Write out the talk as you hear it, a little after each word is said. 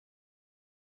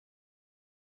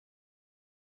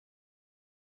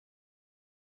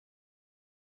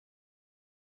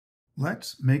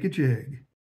Let's make a jig.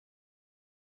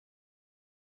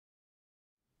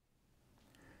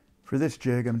 For this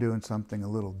jig, I'm doing something a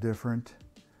little different.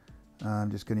 I'm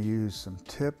just going to use some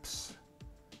tips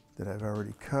that I've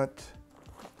already cut.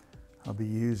 I'll be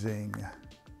using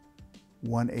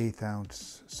 1/8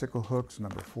 ounce sickle hooks,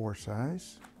 number 4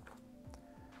 size.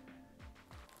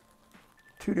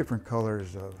 2 different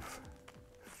colors of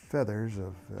feathers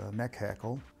of neck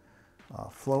hackle,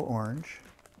 flow orange,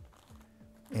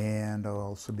 and I'll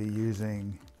also be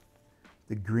using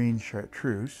the green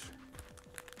Chartreuse.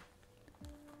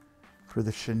 For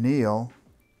the chenille,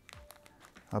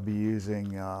 I'll be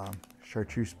using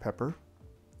Chartreuse pepper,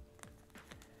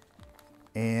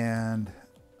 and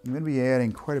I'm going to be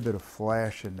adding quite a bit of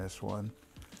flash in this one,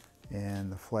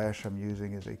 and the flash I'm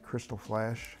using is a Krystal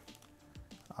flash,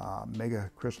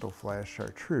 Mega Krystal Flash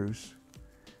Chartreuse,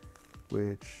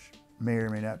 which may or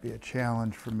may not be a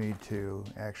challenge for me to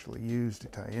actually use to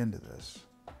tie into this.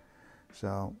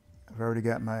 So I've already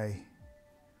got my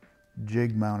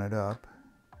jig mounted up.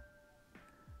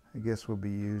 I guess we'll be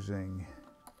using,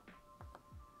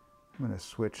 I'm going to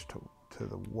switch to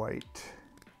the white.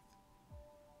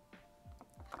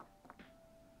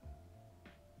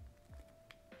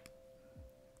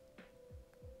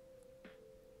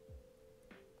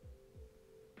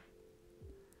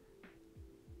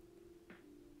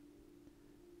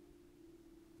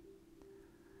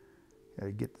 Got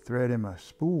to get the thread in my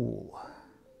spool.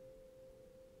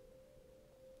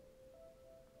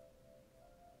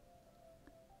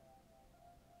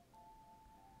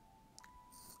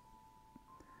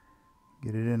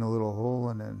 Get it in a little hole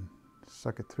and then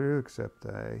suck it through, except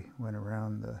I went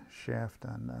around the shaft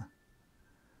on the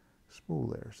spool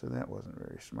there, so that wasn't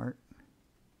very smart.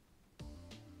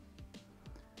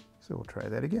 So we'll try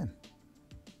that again.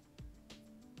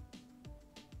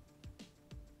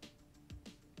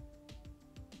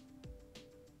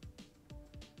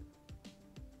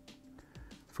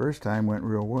 First time went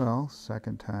real well,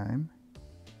 second time.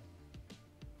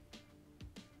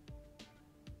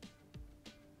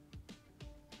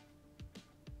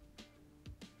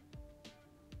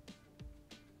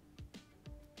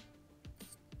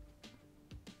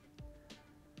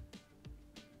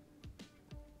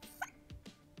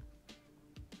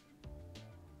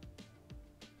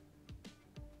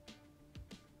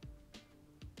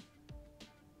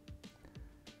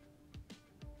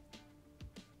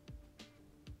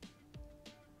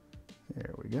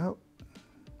 There we go.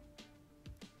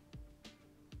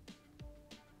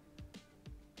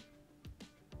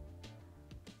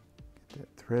 Get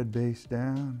that thread base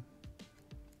down.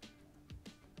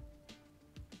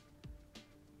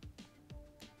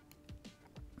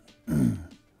 We're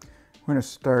going to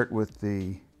start with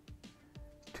the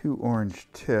 2 orange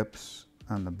tips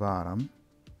on the bottom.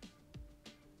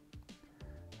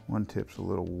 One tip's a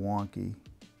little wonky.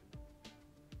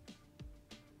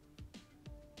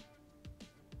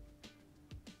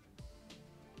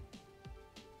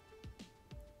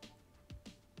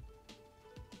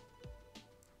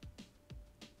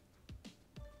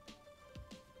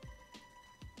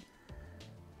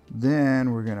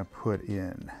 Then we're going to put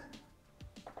in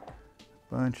a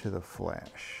bunch of the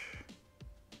flash,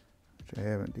 which I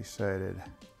haven't decided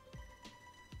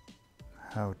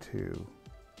how to.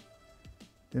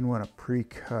 Didn't want to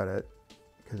pre-cut it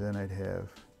because then I'd have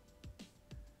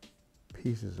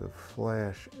pieces of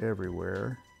flash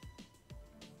everywhere.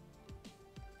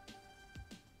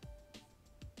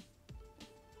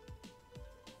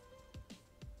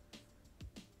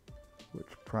 Which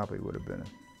probably would have been a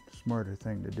smarter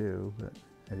thing to do, but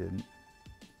I didn't.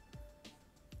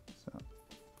 So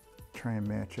try and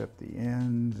match up the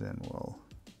ends, and we'll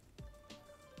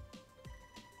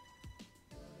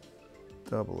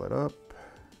double it up.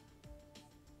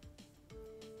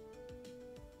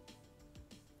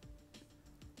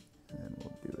 And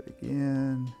we'll do it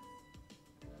again.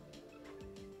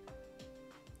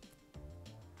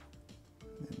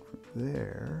 And from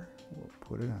there, we'll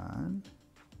put it on.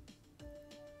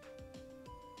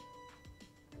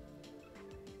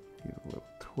 Give it a little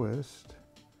twist.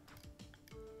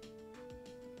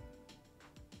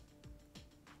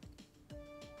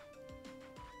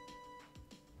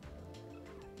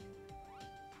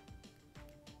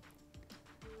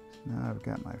 So now I've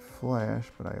got my flash,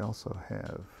 but I also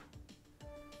have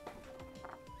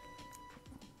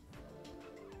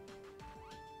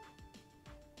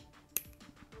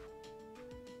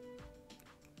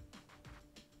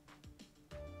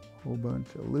a whole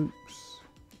bunch of loops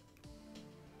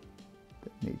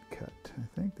that need cut.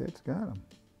 I think that's got them.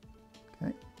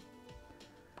 Okay.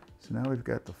 So now we've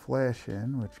got the flash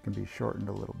in, which can be shortened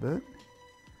a little bit.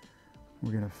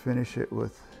 We're going to finish it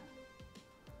with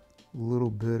a little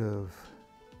bit of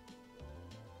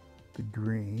the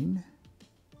green.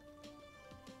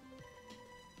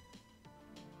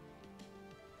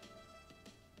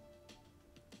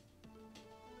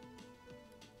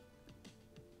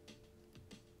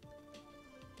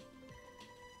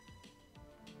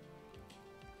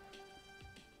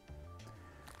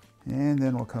 And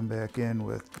then we'll come back in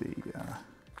with the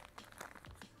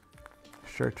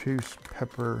Chartreuse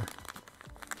Pepper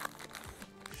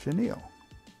Chenille.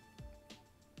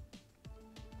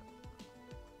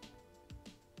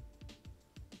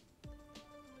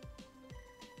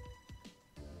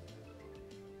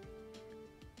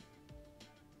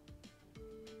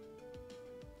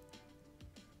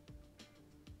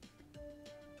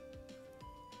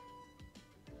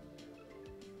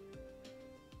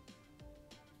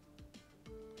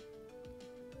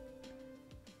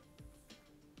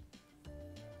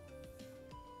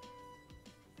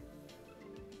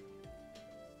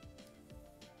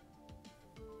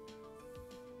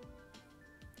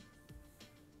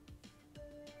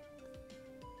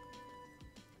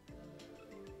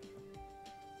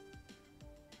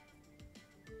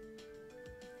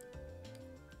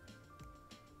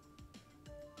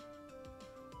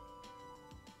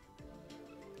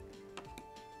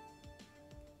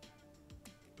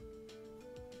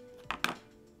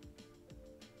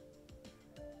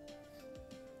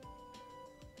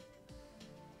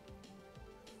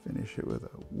 Finish it with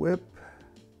a whip,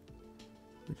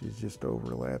 which is just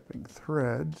overlapping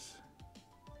threads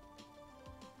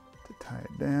to tie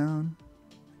it down.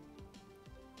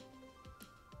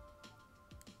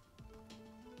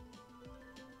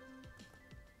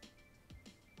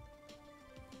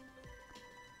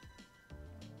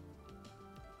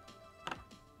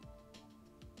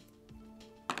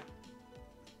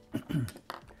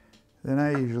 Then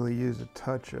I usually use a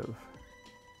touch of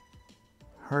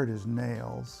hard as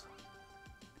nails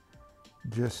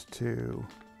just to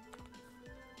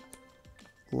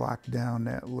lock down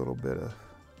that little bit of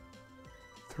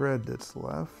thread that's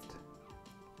left.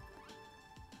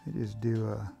 I just do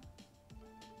a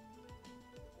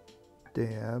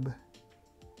dab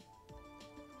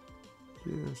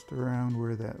just around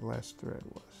where that last thread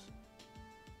was.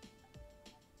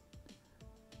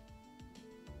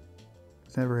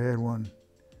 Never had one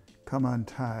come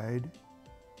untied.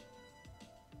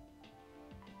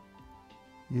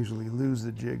 Usually lose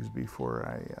the jigs before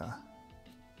I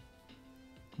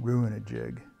ruin a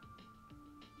jig.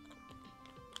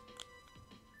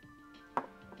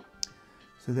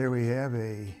 So there we have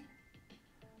a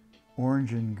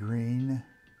orange and green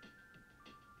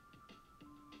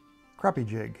crappie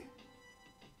jig.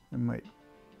 I might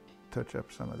touch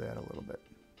up some of that a little bit.